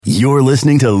You're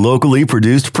listening to locally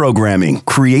produced programming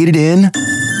created in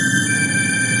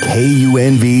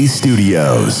KUNV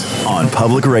Studios on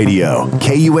Public Radio,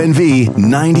 KUNV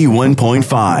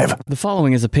 91.5. The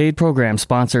following is a paid program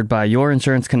sponsored by Your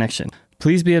Insurance Connection.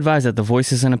 Please be advised that the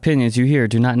voices and opinions you hear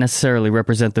do not necessarily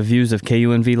represent the views of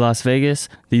KUNV Las Vegas,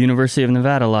 the University of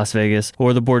Nevada, Las Vegas,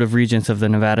 or the Board of Regents of the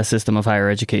Nevada System of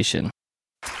Higher Education.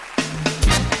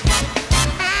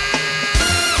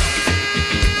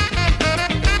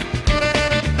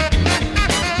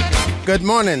 Good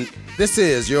morning. This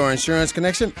is Your Insurance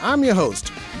Connection. I'm your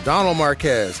host, Donald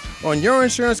Marquez. On Your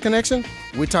Insurance Connection,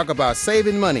 we talk about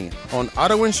saving money on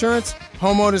auto insurance,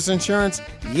 homeowners insurance,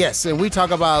 yes, and we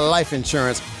talk about life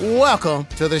insurance. Welcome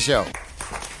to the show.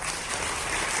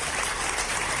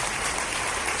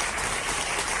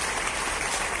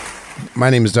 My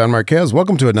name is Don Marquez.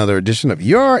 Welcome to another edition of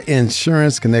Your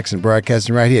Insurance Connection,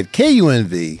 broadcasting right here at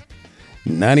KUNV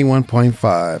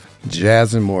 91.5,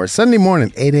 Jazz and More. Sunday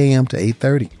morning, 8 a.m. to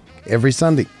 8:30. Every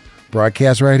Sunday,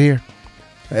 broadcast right here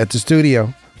at the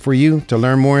studio for you to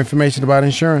learn more information about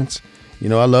insurance. You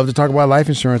know, I love to talk about life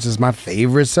insurance. It's my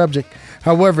favorite subject.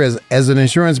 However, as an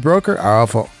insurance broker, I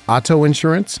offer auto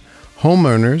insurance,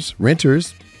 homeowners,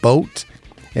 renters, boat,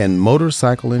 and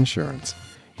motorcycle insurance.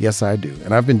 Yes, I do.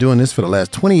 And I've been doing this for the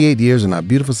last 28 years in our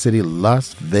beautiful city,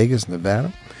 Las Vegas,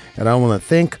 Nevada. And I want to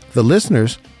thank the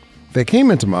listeners that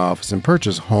came into my office and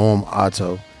purchased home,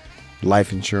 auto,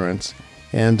 life insurance.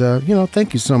 And,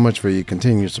 thank you so much for your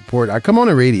continued support. I come on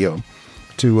the radio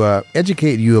to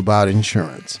educate you about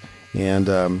insurance. And,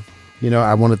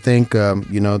 I want to thank,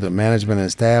 the management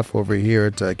and staff over here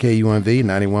at KUNV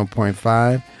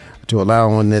 91.5 to allow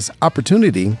on this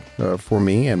opportunity for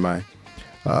me and my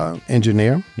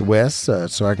engineer, Wes,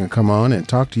 so I can come on and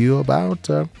talk to you about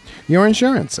your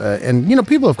insurance.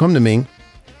 People have come to me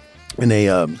and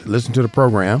they listen to the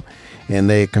program and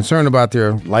they're concerned about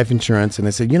their life insurance, and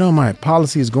they say, my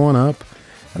policy is going up,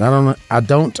 and I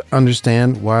don't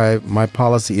understand why my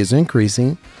policy is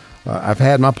increasing. I've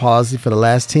had my policy for the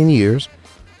last 10 years,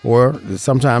 or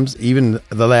sometimes even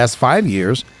the last 5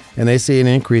 years, and they see an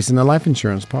increase in the life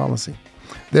insurance policy.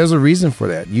 There's a reason for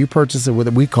that. You purchase it with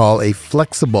what we call a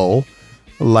flexible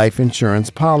life insurance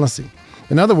policy.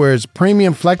 In other words,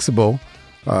 premium flexible,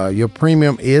 your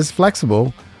premium is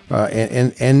flexible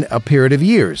in a period of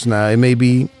years. Now, it may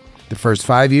be the first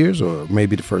 5 years or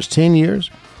maybe the first 10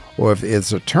 years, or if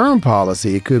it's a term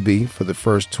policy, it could be for the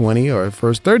first 20 or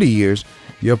first 30 years,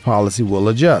 your policy will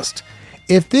adjust.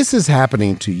 If this is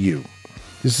happening to you,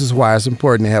 this is why it's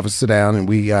important to have us sit down and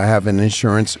we have an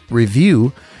insurance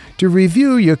review to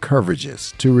review your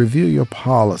coverages, to review your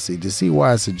policy, to see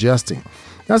why it's adjusting.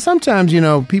 Now, sometimes,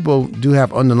 people do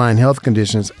have underlying health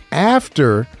conditions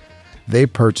after they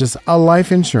purchase a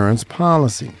life insurance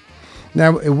policy.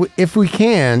 Now, if we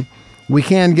can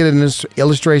get an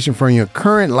illustration from your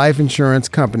current life insurance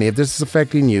company. If this is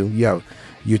affecting you,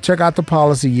 you took out the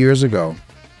policy years ago,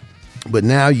 but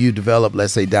now you develop,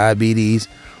 let's say, diabetes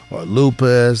or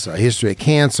lupus, a history of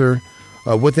cancer.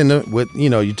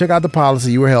 You took out the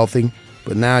policy, you were healthy,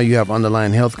 but now you have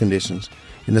underlying health conditions.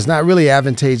 And it's not really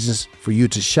advantageous for you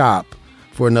to shop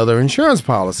for another insurance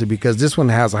policy because this one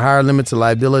has a higher limits of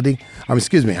liability.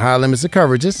 Higher limits of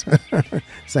coverages.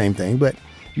 Same thing, but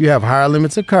you have higher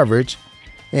limits of coverage.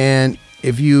 And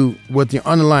if you, with your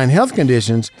underlying health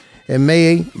conditions, it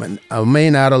may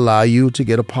not allow you to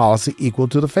get a policy equal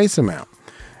to the face amount.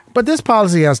 But this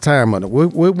policy has time on it.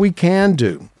 What we can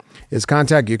do is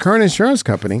contact your current insurance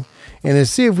company and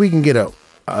see if we can get a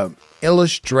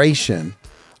illustration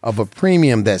of a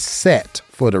premium that's set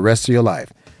for the rest of your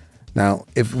life. Now,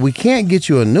 if we can't get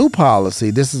you a new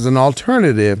policy, this is an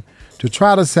alternative to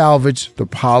try to salvage the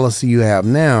policy you have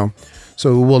now,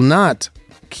 so it will not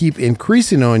keep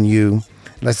increasing on you,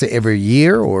 let's say every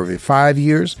year or every 5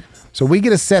 years. So we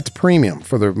get a set premium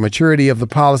for the maturity of the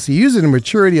policy. Usually the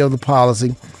maturity of the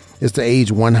policy is to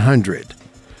age 100.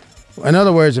 In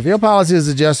other words, if your policy is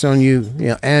adjusted on you,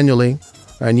 annually,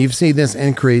 and you've seen this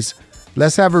increase,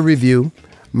 let's have a review.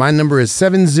 My number is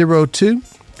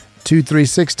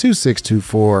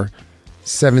 702-236-2624,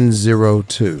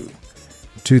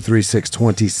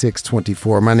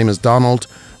 702-236-2624. My name is Donald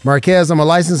Marquez. I'm a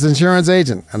licensed insurance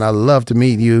agent, and I love to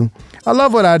meet you. I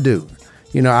love what I do.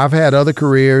 I've had other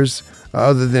careers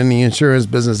other than the insurance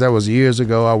business. That was years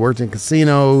ago. I worked in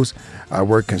casinos. I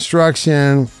worked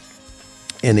construction,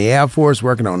 in the Air Force,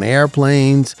 working on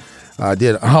airplanes. I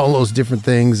did all those different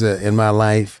things in my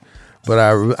life. But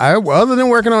I other than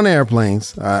working on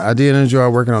airplanes, I did enjoy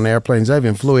working on airplanes. I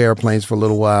even flew airplanes for a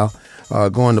little while,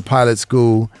 going to pilot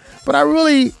school. But I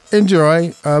really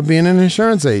enjoy being an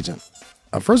insurance agent.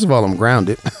 First of all, I'm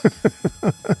grounded.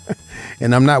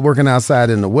 and I'm not working outside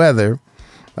in the weather.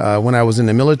 When I was in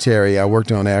the military, I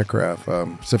worked on aircraft,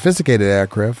 sophisticated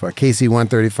aircraft, a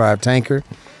KC-135 tanker.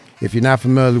 If you're not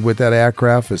familiar with that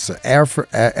aircraft, it's an air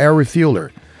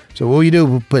refueler. So what we do,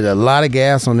 we put a lot of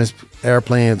gas on this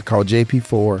airplane called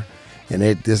JP-4, and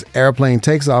this airplane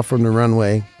takes off from the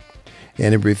runway,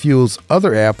 and it refuels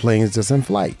other airplanes that's in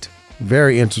flight.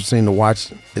 Very interesting to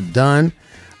watch it done.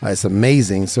 It's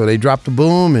amazing. So they drop the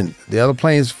boom, and the other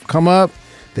planes come up,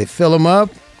 they fill them up,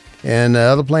 and the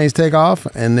other planes take off,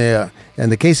 and the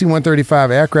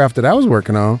KC-135 aircraft that I was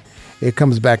working on, it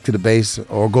comes back to the base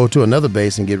or go to another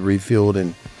base and get refueled,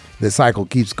 and the cycle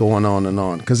keeps going on and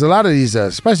on. Because a lot of these,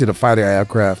 especially the fighter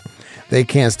aircraft, they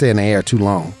can't stay in the air too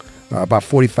long, about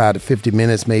 45 to 50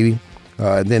 minutes maybe,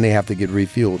 and then they have to get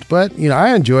refueled. But,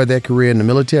 I enjoyed that career in the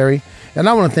military, and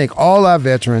I want to thank all our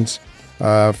veterans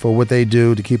for what they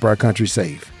do to keep our country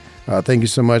safe. Thank you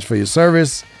so much for your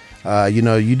service.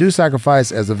 You do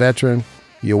sacrifice as a veteran.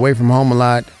 You're away from home a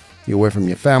lot. You're away from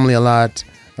your family a lot.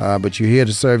 But you're here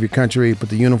to serve your country, put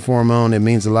the uniform on. It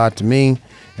means a lot to me.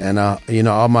 And,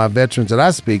 all my veterans that I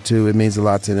speak to, it means a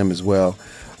lot to them as well.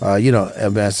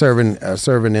 Serving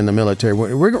in the military,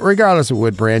 regardless of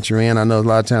what branch you're in. I know a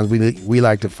lot of times we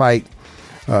like to fight,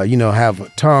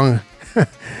 have tongue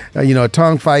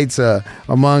fights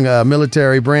among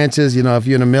military branches. If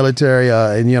you're in the military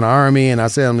and you're in the Army, and I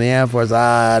say I'm in the Air Force,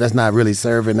 that's not really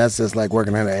serving. That's just like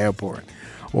working at an airport.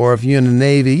 Or if you're in the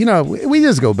Navy, we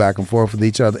just go back and forth with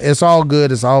each other. It's all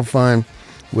good. It's all fun.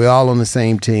 We're all on the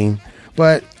same team.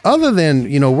 But other than,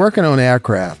 working on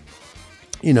aircraft,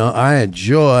 I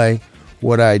enjoy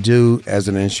what I do as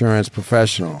an insurance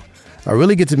professional. I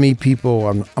really get to meet people.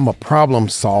 I'm a problem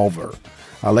solver.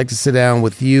 I like to sit down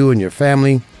with you and your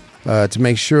family to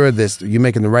make sure that you're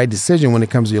making the right decision when it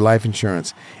comes to your life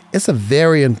insurance. It's a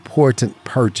very important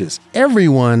purchase.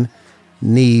 Everyone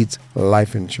needs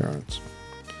life insurance.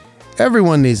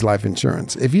 Everyone needs life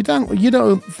insurance. If you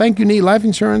don't think you need life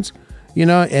insurance,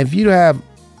 if you have,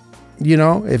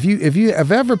 if you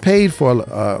have ever paid for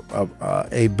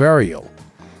a burial,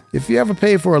 if you ever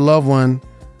paid for a loved one,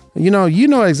 you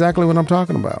know exactly what I'm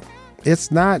talking about. It's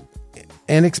not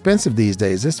inexpensive these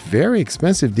days. It's very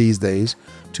expensive these days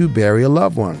to bury a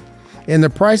loved one. And the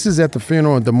prices at the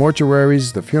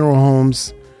mortuaries, the funeral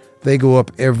homes, they go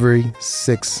up every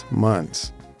 6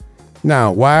 months.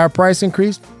 Now, why our price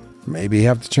increased? Maybe you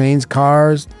have to change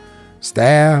cars,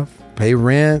 staff, pay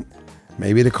rent.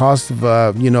 Maybe the cost of,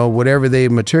 whatever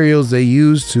materials they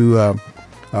use to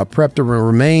prep the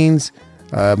remains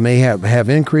may have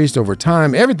increased over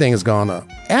time. Everything has gone up.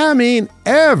 I mean,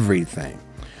 everything.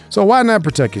 So why not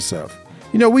protect yourself?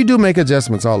 We do make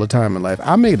adjustments all the time in life.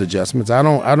 I made adjustments. I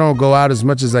don't go out as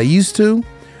much as I used to.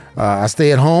 I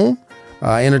stay at home.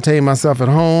 I entertain myself at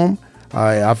home.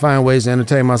 I find ways to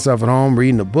entertain myself at home,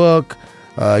 reading a book,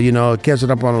 catching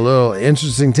up on a little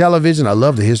interesting television. I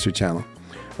love the History Channel.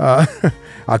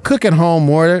 I cook at home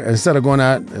more instead of going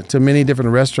out to many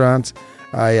different restaurants.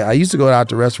 I used to go out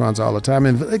to restaurants all the time.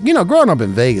 And, growing up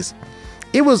in Vegas,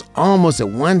 it was almost at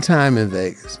one time in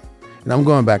Vegas, and I'm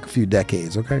going back a few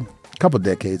decades, okay? A couple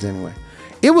decades anyway.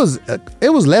 It was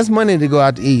less money to go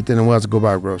out to eat than it was to go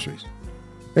buy groceries,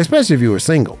 especially if you were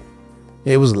single.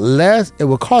 It was less. It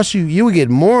would cost you would get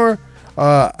more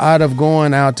out of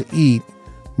going out to eat,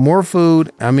 more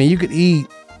food. I mean, you could eat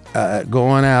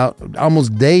going out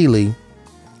almost daily,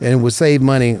 and it would save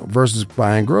money versus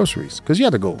buying groceries, because you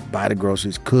have to go buy the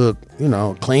groceries, cook,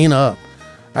 clean up.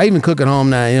 I even cook at home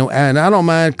now, and I don't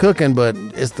mind cooking, but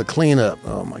it's the cleanup.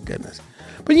 Oh my goodness.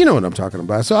 But you know what I'm talking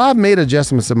about. So I've made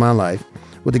adjustments in my life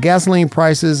with the gasoline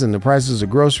prices and the prices of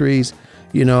groceries.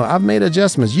 I've made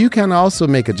adjustments. You can also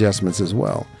make adjustments as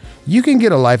well. You can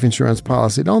get a life insurance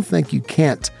policy. Don't think you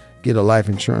can't get a life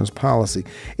insurance policy.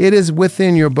 It is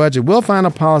within your budget. We'll find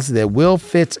a policy that will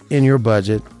fit in your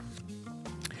budget.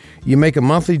 You make a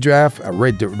monthly draft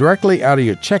directly out of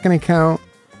your checking account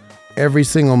every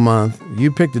single month.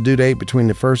 You pick the due date between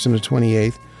the 1st and the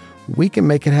 28th. We can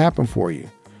make it happen for you.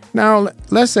 Now,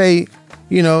 let's say,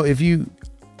 if you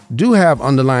do have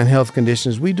underlying health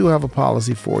conditions, we do have a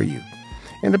policy for you.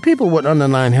 And the people with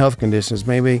underlying health conditions,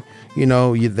 maybe,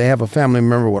 they have a family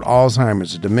member with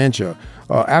Alzheimer's, dementia,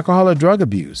 or alcohol or drug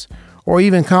abuse, or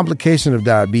even complication of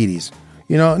diabetes.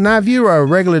 Now if you are a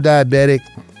regular diabetic,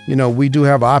 we do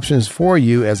have options for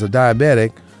you as a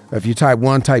diabetic. If you type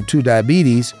 1, type 2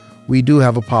 diabetes, we do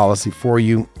have a policy for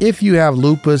you. If you have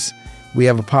lupus, we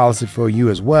have a policy for you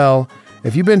as well.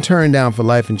 If you've been turned down for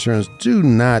life insurance, do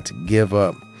not give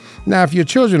up. Now, if your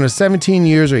children are 17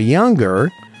 years or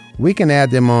younger, we can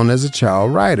add them on as a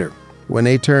child rider. When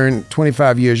they turn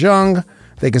 25 years young,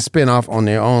 they can spin off on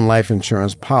their own life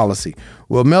insurance policy.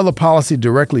 We'll mail the policy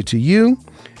directly to you.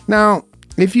 Now,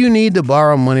 if you need to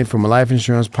borrow money from a life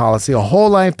insurance policy, a whole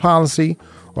life policy,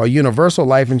 or a universal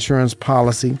life insurance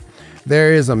policy,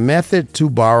 there is a method to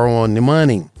borrow on the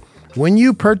money. When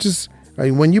you purchase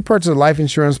a life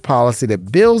insurance policy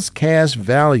that builds cash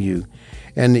value,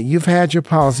 and you've had your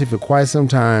policy for quite some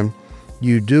time,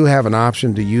 you do have an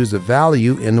option to use the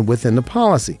value within the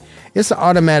policy. It's an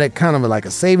automatic kind of like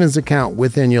a savings account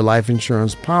within your life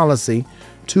insurance policy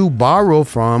to borrow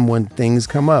from when things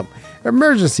come up,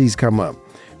 emergencies come up.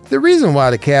 The reason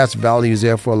why the cash value is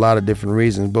there for a lot of different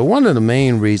reasons, but one of the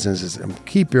main reasons is to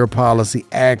keep your policy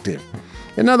active.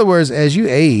 In other words, as you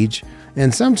age,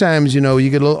 and sometimes, you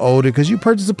get a little older because you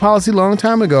purchased a policy a long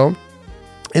time ago,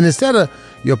 and instead of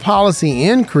your policy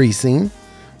increasing,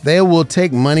 they will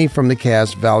take money from the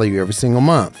cash value every single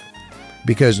month.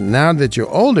 Because now that you're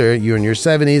older, you're in your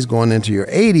 70s, going into your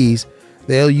 80s,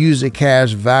 they'll use a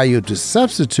cash value to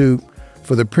substitute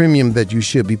for the premium that you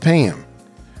should be paying.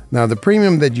 Now, the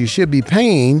premium that you should be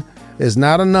paying is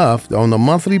not enough. On the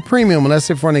monthly premium, let's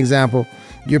say, for an example,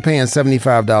 you're paying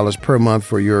 $75 per month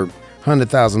for your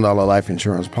 $100,000 life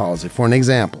insurance policy, for an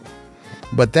example.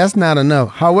 But that's not enough.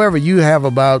 However, you have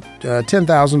about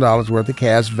 $10,000 worth of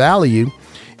cash value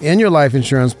in your life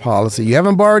insurance policy. You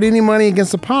haven't borrowed any money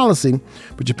against the policy,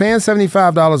 but you're paying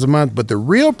 $75 a month, but the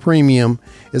real premium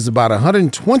is about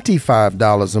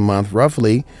 $125 a month,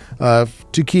 roughly,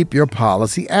 to keep your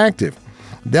policy active.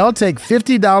 They'll take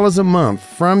 $50 a month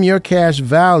from your cash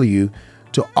value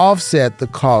to offset the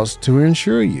cost to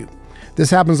insure you. This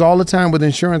happens all the time with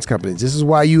insurance companies. This is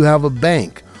why you have a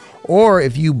bank. Or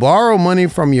if you borrow money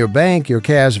from your bank, your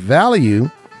cash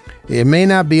value, it may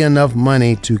not be enough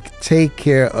money to take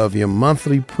care of your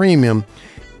monthly premium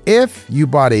if you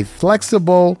bought a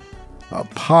flexible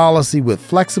policy with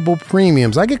flexible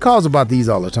premiums. I get calls about these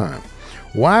all the time.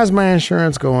 Why is my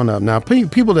insurance going up? Now,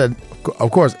 people that,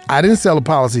 of course, I didn't sell a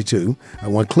policy to. I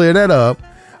want to clear that up.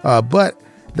 But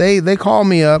they call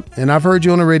me up, and I've heard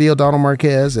you on the radio, Donald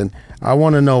Marquez, and I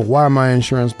want to know why my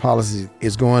insurance policy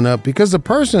is going up. Because the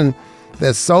person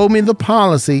that sold me the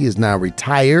policy is now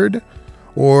retired,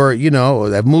 or,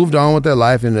 they've moved on with their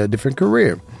life in a different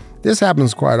career. This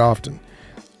happens quite often.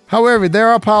 However, there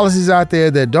are policies out there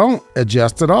that don't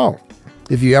adjust at all.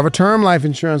 If you have a term life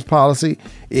insurance policy,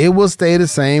 it will stay the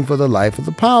same for the life of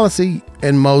the policy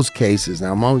in most cases.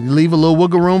 Now, I'm going to leave a little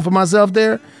wiggle room for myself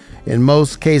there in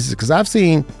most cases, because I've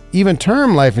seen even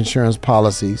term life insurance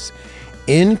policies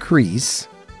increase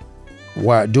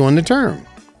during the term.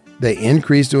 They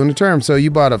increase during the term. So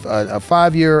you bought a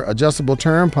 5-year adjustable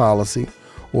term policy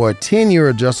or a 10-year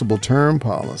adjustable term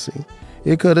policy,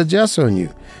 it could adjust on you.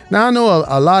 Now, I know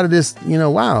a lot of this,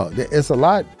 it's a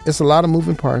lot of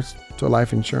moving parts to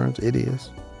life insurance. It is.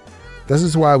 This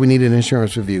is why we need an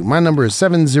insurance review. My number is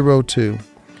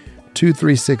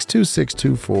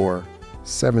 702-236-2624,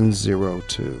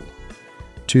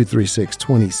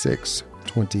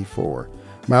 702-236-2624.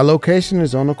 My location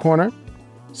is on the corner,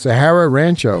 Sahara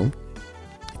Rancho,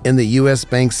 in the U.S.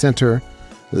 Bank Center,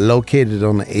 located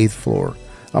on the 8th floor.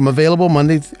 I'm available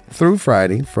Monday through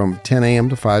Friday from 10 a.m.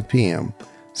 to 5 p.m.,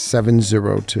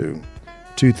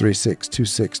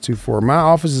 702-236-2624. My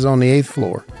office is on the 8th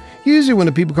floor. Usually when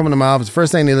the people come into my office,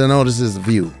 first thing they notice is the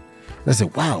view. They say,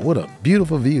 wow, what a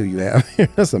beautiful view you have here.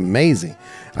 That's amazing.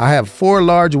 I have 4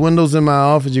 large windows in my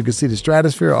office. You can see the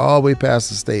stratosphere all the way past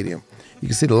the stadium. You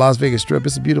can see the Las Vegas Strip.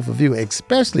 It's a beautiful view,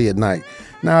 especially at night.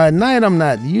 Now, at night, I'm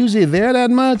not usually there that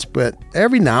much, but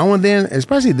every now and then,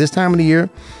 especially this time of the year,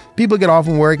 people get off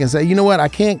from work and say, you know what, I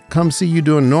can't come see you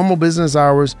during normal business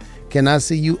hours. Can I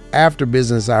see you after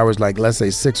business hours, like let's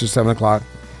say 6 or 7 o'clock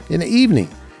in the evening?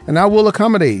 And I will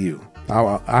accommodate you.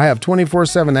 I have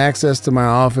 24/7 access to my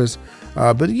office,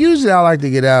 but usually I like to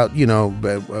get out,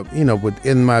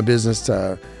 within my business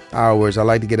hours. I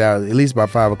like to get out at least by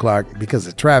 5 o'clock because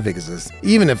the traffic is just,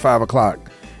 even at 5 o'clock,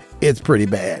 it's pretty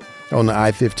bad on the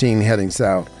I-15 heading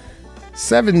south.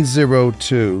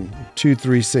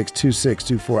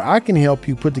 702-236-2624. I can help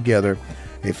you put together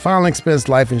a final expense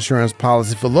life insurance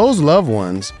policy for those loved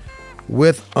ones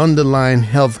with underlying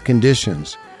health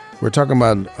conditions. We're talking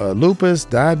about lupus,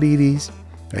 diabetes,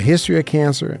 a history of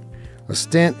cancer, a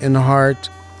stent in the heart,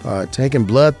 taking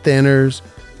blood thinners,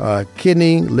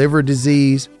 kidney, liver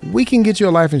disease. We can get you a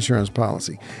life insurance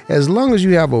policy. As long as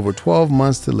you have over 12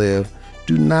 months to live,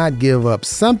 do not give up.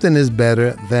 Something is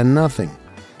better than nothing.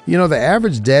 The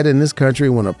average debt in this country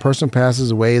when a person passes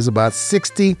away is about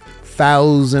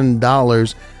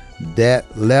 $60,000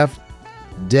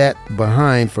 debt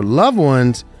behind for loved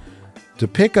ones to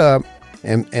pick up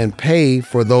and pay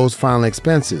for those final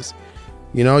expenses.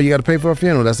 You got to pay for a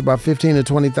funeral. That's about $15,000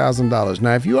 to $20,000.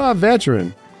 Now, if you are a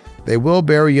veteran, they will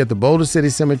bury you at the Boulder City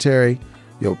Cemetery.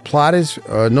 Your plot is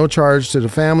no charge to the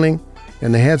family,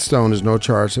 and the headstone is no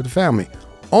charge to the family.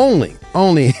 Only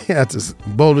at the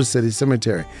Boulder City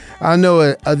Cemetery. I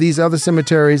know these other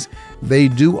cemeteries, they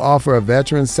do offer a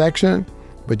veteran section,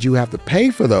 but you have to pay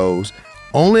for those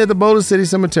only at the Boulder City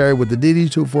Cemetery with the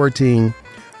DD-214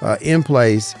 in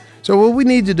place. So what we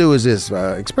need to do is this,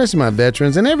 especially my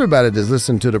veterans and everybody that's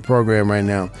listening to the program right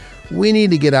now, we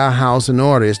need to get our house in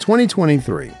order. It's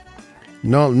 2023.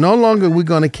 No longer are we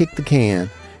going to kick the can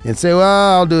and say,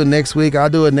 well, I'll do it next week. I'll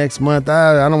do it next month.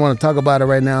 I don't want to talk about it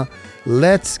right now.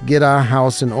 Let's get our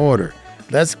house in order.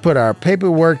 Let's put our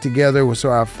paperwork together so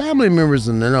our family members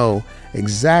know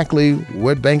exactly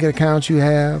what bank accounts you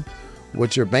have,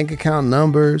 what your bank account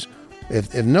numbers.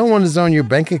 If no one is on your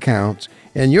bank accounts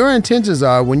and your intentions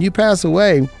are when you pass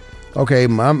away, okay,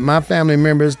 my family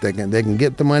members, they can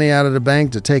get the money out of the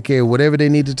bank to take care of whatever they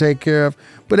need to take care of.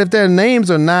 But if their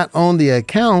names are not on the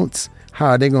accounts, how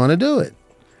are they going to do it?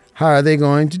 How are they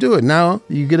going to do it? Now,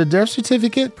 you get a death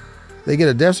certificate. They get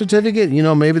a death certificate.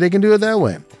 Maybe they can do it that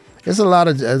way. It's a lot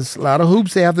of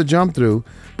hoops they have to jump through,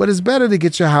 but it's better to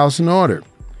get your house in order.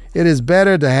 It is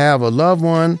better to have a loved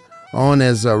one on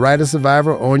as a right of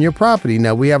survivor on your property.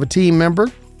 Now, we have a team member,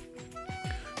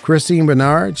 Christine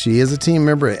Bernard. She is a team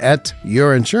member at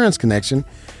Your Insurance Connection.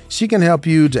 She can help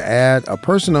you to add a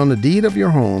person on the deed of your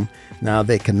home. Now,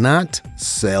 they cannot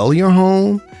sell your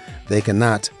home. They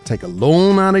cannot take a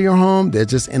loan out of your home. They're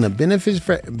just in a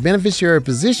beneficiary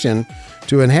position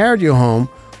to inherit your home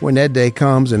when that day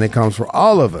comes, and it comes for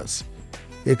all of us.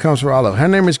 It comes for all of us. Her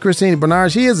name is Christine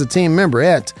Bernard. She is a team member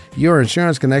at Your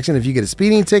Insurance Connection. If you get a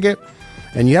speeding ticket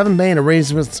and you haven't made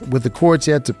arrangements with the courts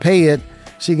yet to pay it,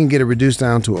 she can get it reduced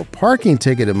down to a parking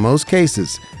ticket in most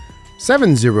cases.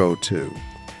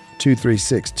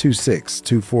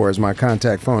 702-236-2624 is my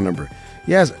contact phone number.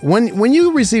 Yes, when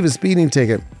you receive a speeding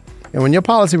ticket, and when your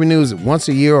policy renews once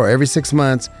a year or every 6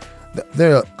 months,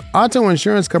 the auto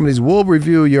insurance companies will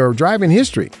review your driving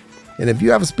history. And if you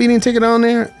have a speeding ticket on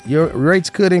there, your rates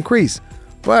could increase.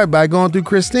 But by going through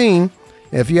Christine,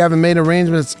 if you haven't made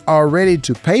arrangements already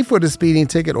to pay for the speeding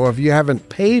ticket, or if you haven't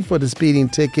paid for the speeding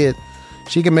ticket,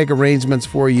 she can make arrangements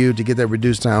for you to get that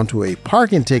reduced down to a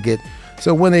parking ticket.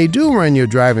 So when they do run your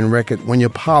driving record, when your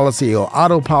policy or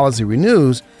auto policy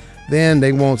renews, then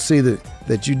they won't see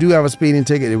that you do have a speeding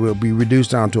ticket. It will be reduced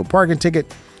down to a parking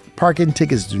ticket. Parking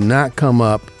tickets do not come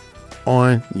up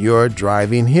on your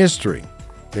driving history.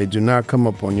 They do not come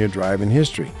up on your driving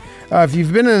history. If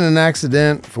you've been in an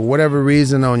accident for whatever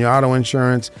reason on your auto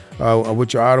insurance,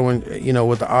 with your auto,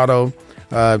 with the auto,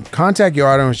 contact your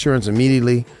auto insurance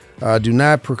immediately. Do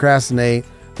not procrastinate.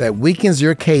 That weakens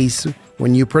your case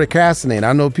when you procrastinate.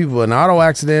 I know people in an auto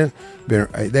accident,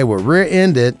 they were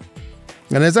rear-ended,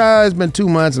 and it's been 2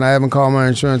 months and I haven't called my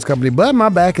insurance company, but my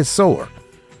back is sore.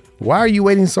 Why are you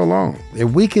waiting so long? It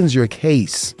weakens your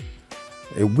case.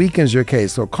 It weakens your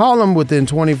case. So call them within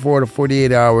 24 to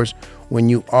 48 hours when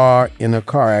you are in a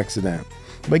car accident.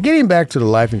 But getting back to the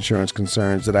life insurance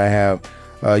concerns that I have,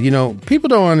 people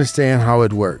don't understand how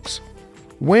it works.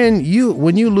 When you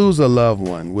lose a loved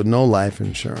one with no life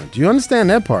insurance, you understand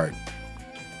that part,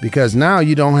 because now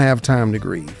you don't have time to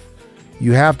grieve.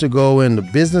 You have to go into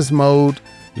business mode.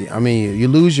 I mean, you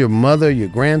lose your mother, your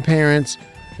grandparents,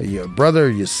 your brother,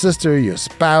 your sister, your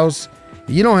spouse.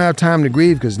 You don't have time to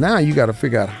grieve because now you got to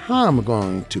figure out how I'm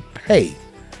going to pay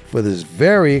for this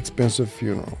very expensive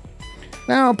funeral.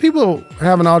 Now, people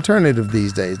have an alternative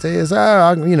these days. They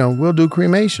say, we'll do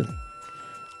cremation.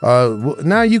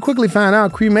 Now you quickly find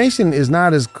out cremation is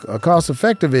not as cost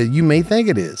effective as you may think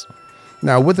it is.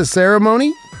 Now, with the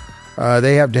ceremony,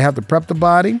 they have to prep the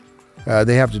body.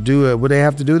 They have to do what they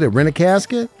have to do. They rent a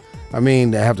casket.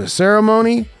 They have the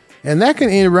ceremony. And that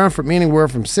can run from anywhere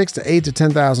from $6,000 to $8,000 to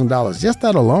 $10,000, just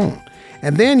that alone.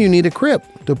 And then you need a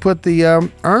crypt to put the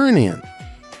urn in.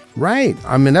 Right.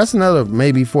 That's another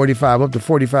maybe $4,500 up to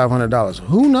 $4,500.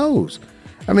 Who knows?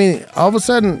 All of a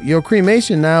sudden, your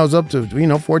cremation now is up to,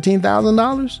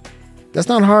 $14,000. That's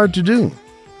not hard to do.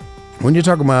 When you're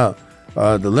talking about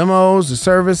the limos, the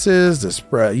services, the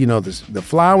spread, the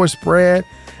flower spread.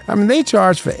 They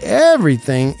charge for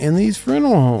everything in these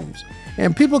funeral homes.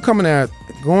 And people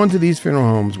going to these funeral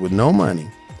homes with no money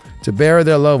to bury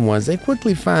their loved ones, they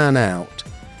quickly find out,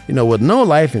 with no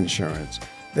life insurance,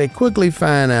 they quickly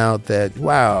find out that,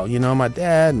 wow, my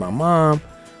dad, my mom,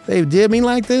 they did me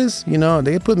like this.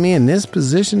 They put me in this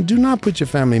position. Do not put your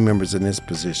family members in this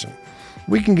position.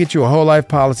 We can get you a whole life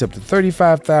policy up to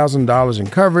 $35,000 in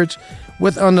coverage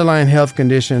with underlying health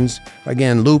conditions.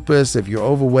 Again, lupus, if you're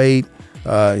overweight,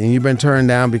 and you've been turned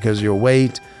down because of your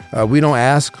weight. We don't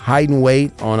ask height and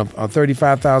weight on a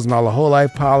 $35,000 whole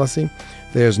life policy.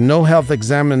 There's no health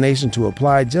examination to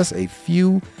apply, just a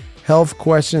few health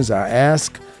questions I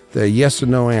ask. They're yes or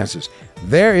no answers.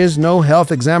 There is no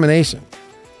health examination.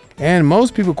 And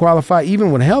most people qualify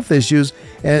even with health issues,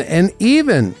 and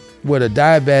even with a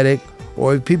diabetic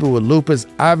or people with lupus.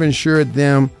 I've insured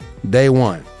them day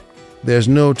one. There's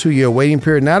no 2-year waiting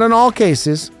period. Not in all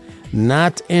cases,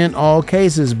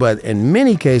 but in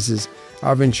many cases,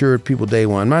 I've insured people day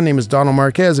one. My name is Donald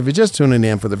Marquez. If you're just tuning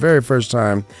in for the very first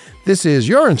time, this is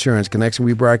Your Insurance Connection.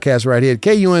 We broadcast right here at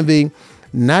KUNV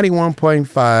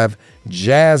 91.5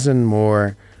 Jazz and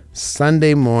More,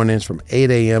 Sunday mornings from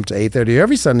 8 a.m. to 8:30.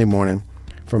 Every Sunday morning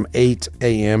from 8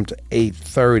 a.m. to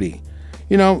 8:30.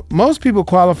 You know, most people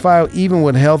qualify even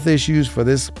with health issues for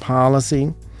this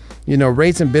policy. You know,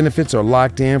 rates and benefits are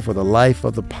locked in for the life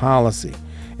of the policy.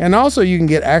 And also you can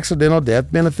get accidental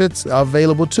death benefits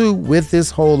available too with this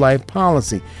whole life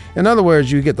policy. In other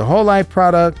words, you get the whole life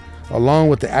product along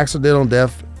with the accidental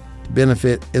death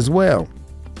benefit as well.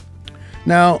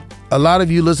 Now, a lot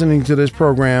of you listening to this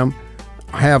program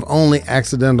have only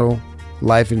accidental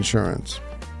life insurance.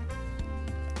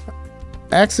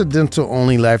 Accidental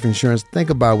only life insurance, think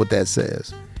about what that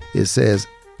says. It says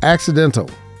accidental.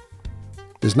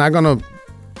 It's not going to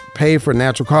pay for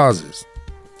natural causes.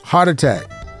 Heart attack.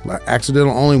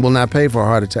 Accidental only will not pay for a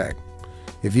heart attack.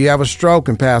 If you have a stroke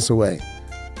and pass away,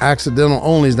 accidental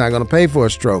only is not going to pay for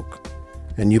a stroke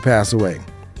and you pass away.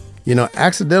 You know,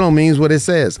 accidental means what it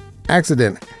says.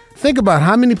 Accident. Think about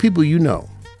how many people you know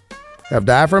have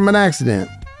died from an accident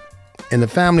and the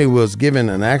family was given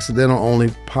an accidental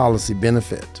only policy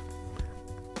benefit.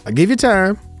 I'll give you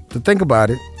time to think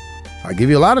about it. I'll give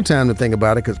you a lot of time to think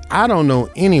about it because I don't know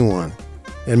anyone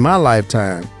in my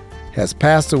lifetime has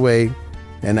passed away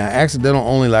and an accidental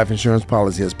only life insurance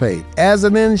policy has paid. As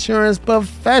an insurance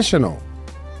professional,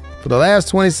 for the last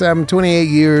 28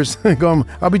 years,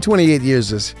 I'll be 28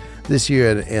 years this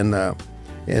year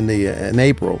in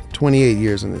April. 28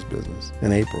 years in this business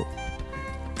in April.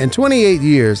 In 28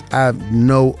 years, I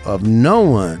know of no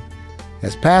one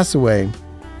has passed away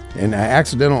and an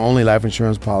accidental only life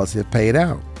insurance policy has paid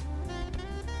out.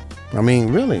 I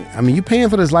mean, really. I mean, you're paying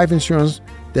for this life insurance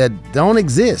that don't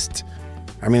exist.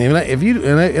 I mean,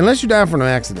 unless you die from an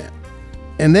accident,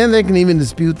 and then they can even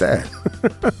dispute that.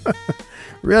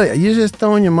 Really, you're just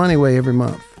throwing your money away every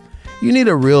month. You need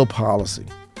a real policy.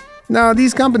 Now,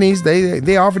 these companies,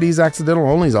 they offer these accidental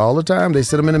onlys all the time. They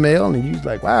send them in the mail, and you're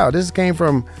like, wow, this came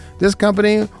from this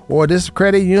company or this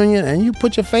credit union, and you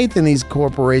put your faith in these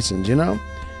corporations, you know?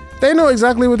 They know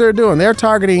exactly what they're doing. They're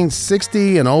targeting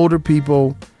 60 and older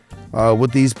people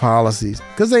with these policies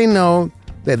because they know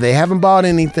that they haven't bought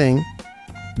anything.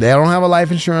 They don't have a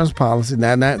life insurance policy.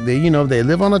 They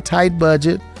live on a tight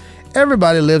budget.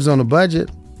 Everybody lives on a budget.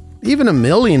 Even a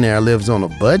millionaire lives on a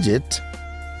budget.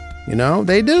 You know,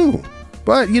 they do.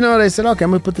 But, you know, they said, okay,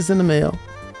 I'm going to put this in the mail.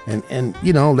 And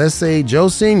you know, let's say Joe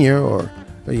Sr. or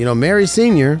Mary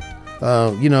Sr.,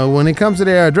 when it comes to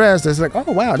their address, it's like,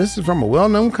 oh, wow, this is from a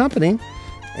well-known company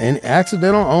and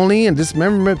accidental only and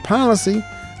dismemberment policy.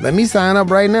 Let me sign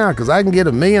up right now because I can get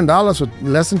 $1 million for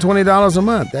less than $20 a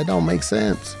month. That don't make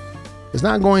sense. It's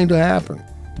not going to happen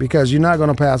because you're not going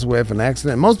to pass away from an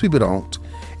accident. Most people don't.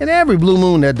 And every blue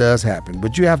moon that does happen,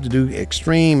 but you have to do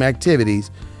extreme activities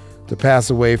to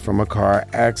pass away from a car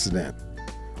accident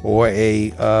or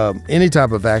any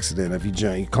type of accident. If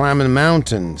you're climbing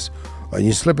mountains or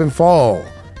you slip and fall,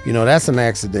 that's an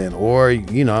accident. Or,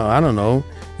 I don't know,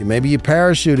 maybe you're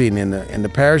parachuting and the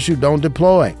parachute don't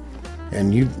deploy.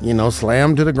 And you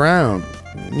slam to the ground,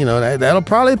 that'll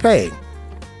probably pay.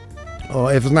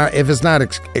 Or if it's not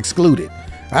excluded,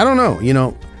 I don't know.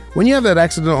 When you have that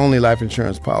accident only life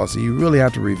insurance policy, you really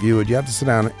have to review it. You have to sit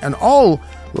down, and all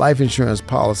life insurance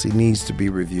policy needs to be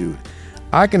reviewed.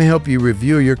 I can help you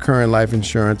review your current life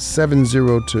insurance.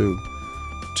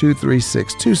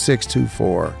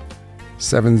 702-236-2624.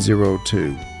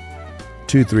 702-236-2624.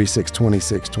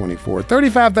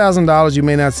 $35,000, you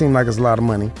may not seem like it's a lot of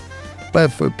money. But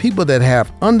for people that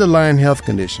have underlying health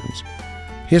conditions,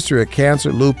 history of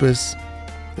cancer, lupus,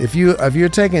 if you're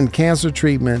taking cancer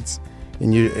treatments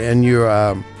and you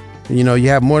have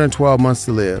more than 12 months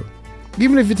to live,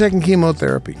 even if you're taking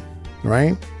chemotherapy,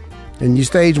 right? And you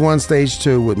stage 1, stage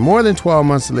 2 with more than 12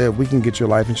 months to live, we can get your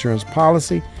life insurance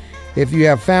policy. If you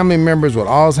have family members with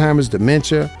Alzheimer's,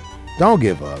 dementia, don't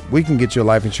give up. We can get your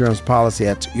life insurance policy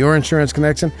at Your Insurance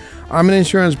Connection. I'm an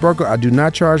insurance broker. I do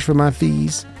not charge for my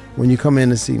fees. When you come in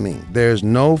to see me, there's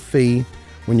no fee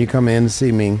when you come in to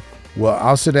see me. Well,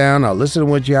 I'll sit down, I'll listen to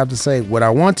what you have to say. What I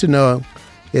want to know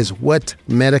is what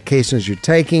medications you're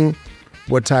taking,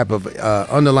 what type of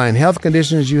underlying health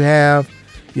conditions you have.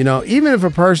 Even if a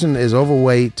person is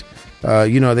overweight,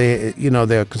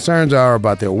 their concerns are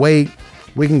about their weight,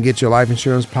 we can get your life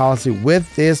insurance policy.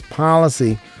 With this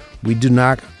policy, we do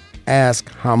not ask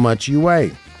how much you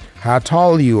weigh, how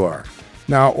tall you are.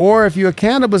 Now, or if you're a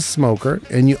cannabis smoker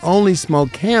and you only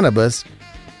smoke cannabis,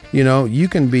 you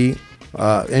can be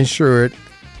insured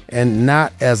and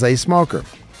not as a smoker.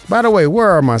 By the way, where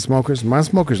are my smokers? My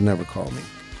smokers never call me.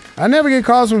 I never get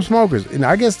calls from smokers. And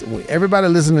I guess everybody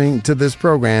listening to this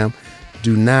program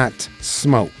do not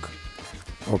smoke.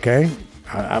 Okay?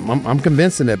 I'm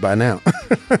convinced of that by now.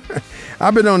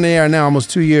 I've been on the air now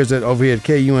almost 2 years over here at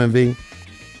KUNV,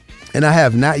 and I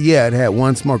have not yet had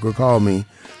one smoker call me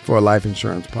for a life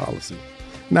insurance policy.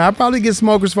 Now, I probably get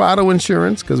smokers for auto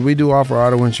insurance because we do offer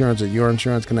auto insurance at Your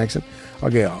Insurance Connection.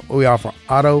 Okay, we offer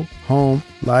auto, home,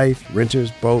 life,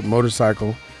 renters, boat,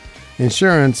 motorcycle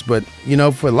insurance. But,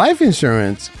 for life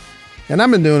insurance, and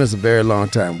I've been doing this a very long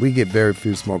time, we get very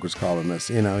few smokers calling us.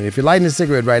 If you're lighting a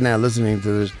cigarette right now listening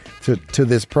to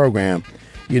this program,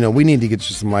 we need to get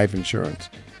you some life insurance.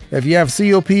 If you have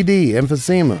COPD,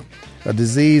 emphysema, a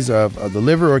disease of the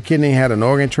liver or kidney, had an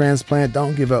organ transplant,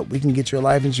 don't give up. We can get your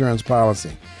life insurance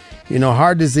policy.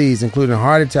 Heart disease, including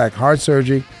heart attack, heart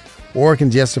surgery, or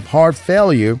congestive heart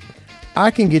failure,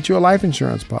 I can get you a life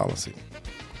insurance policy.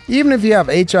 Even if you have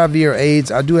HIV or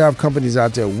AIDS, I do have companies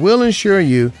out there will insure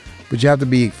you, but you have to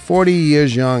be 40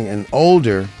 years young and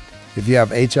older if you have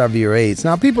HIV or AIDS.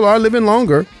 Now, people are living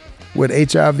longer with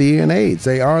HIV and AIDS.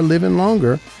 They are living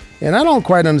longer. And I don't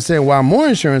quite understand why more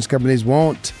insurance companies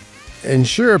won't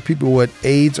insure people with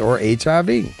AIDS or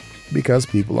HIV, because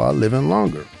people are living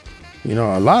longer,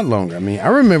 a lot longer. I mean, I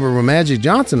remember when Magic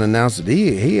Johnson announced that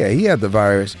he had the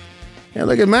virus, and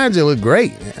look at Magic, looked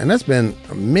great. And that's been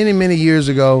many, many years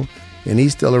ago, and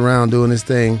he's still around doing his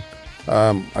thing.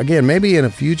 Again, maybe in the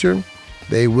future,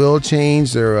 they will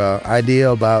change their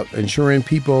idea about insuring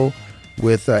people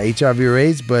with HIV or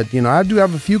AIDS. But, I do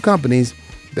have a few companies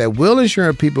that will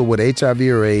insure people with HIV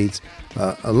or AIDS,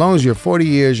 as long as you're 40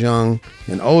 years young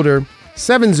and older.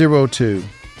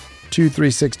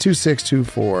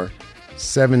 702-236-2624,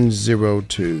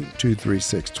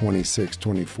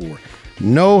 702-236-2624.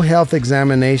 No health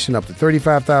examination, up to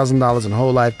 $35,000 in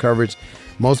whole life coverage.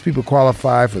 Most people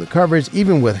qualify for the coverage,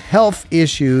 even with health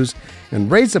issues, and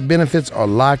rates of benefits are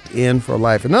locked in for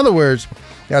life. In other words,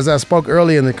 as I spoke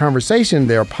earlier in the conversation,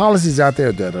 there are policies out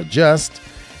there that adjust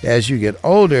as you get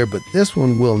older, but this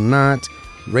one will not.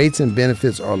 Rates and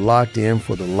benefits are locked in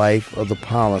for the life of the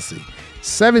policy.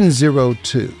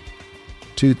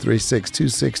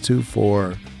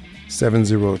 702-236-2624,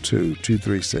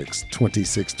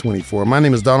 702-236-2624. My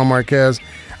name is Donald Marquez.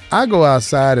 I go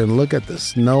outside and look at the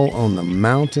snow on the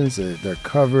mountains. They're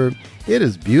covered. It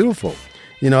is beautiful.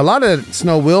 A lot of that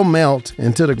snow will melt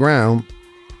into the ground,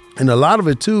 and a lot of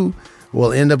it, too,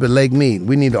 will end up at Lake Mead.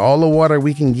 We need all the water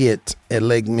we can get at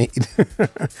Lake Mead.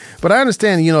 But I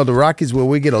understand, the Rockies, where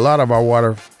we get a lot of our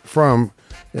water from,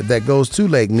 that goes to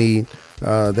Lake Mead.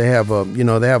 They have a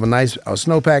nice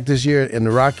snowpack this year in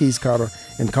the Rockies,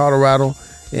 in Colorado,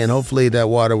 and hopefully that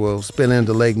water will spill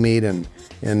into Lake Mead and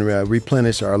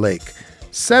replenish our lake.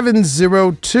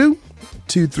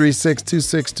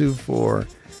 702-236-2624,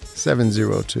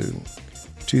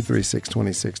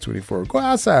 702-236-2624. Go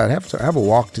outside, have a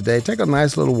walk today. Take a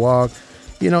nice little walk.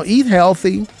 Eat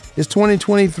healthy. It's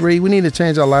 2023. We need to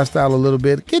change our lifestyle a little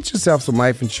bit. Get yourself some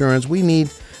life insurance. We need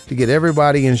to get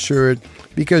everybody insured,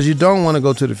 because you don't want to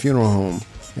go to the funeral home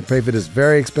and pay for this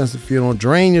very expensive funeral,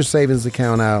 drain your savings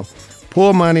account out,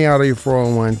 pull money out of your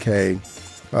 401k,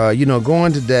 go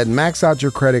into debt, max out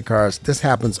your credit cards. This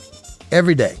happens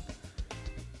every day.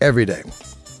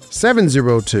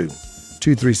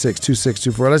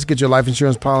 702-236-2624. Let's get your life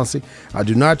insurance policy. I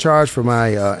do not charge for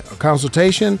my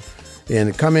consultation,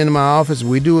 and come into my office.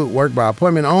 We do work by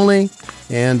appointment only.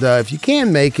 And if you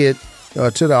can make it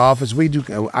to the office,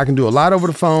 I can do a lot over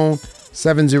the phone.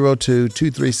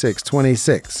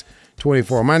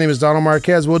 702-236-2624. My name is Donald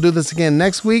Marquez. We'll do this again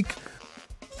next week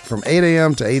from 8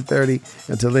 a.m. to 8:30.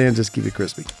 Until then, just keep it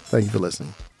crispy. Thank you for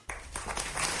listening.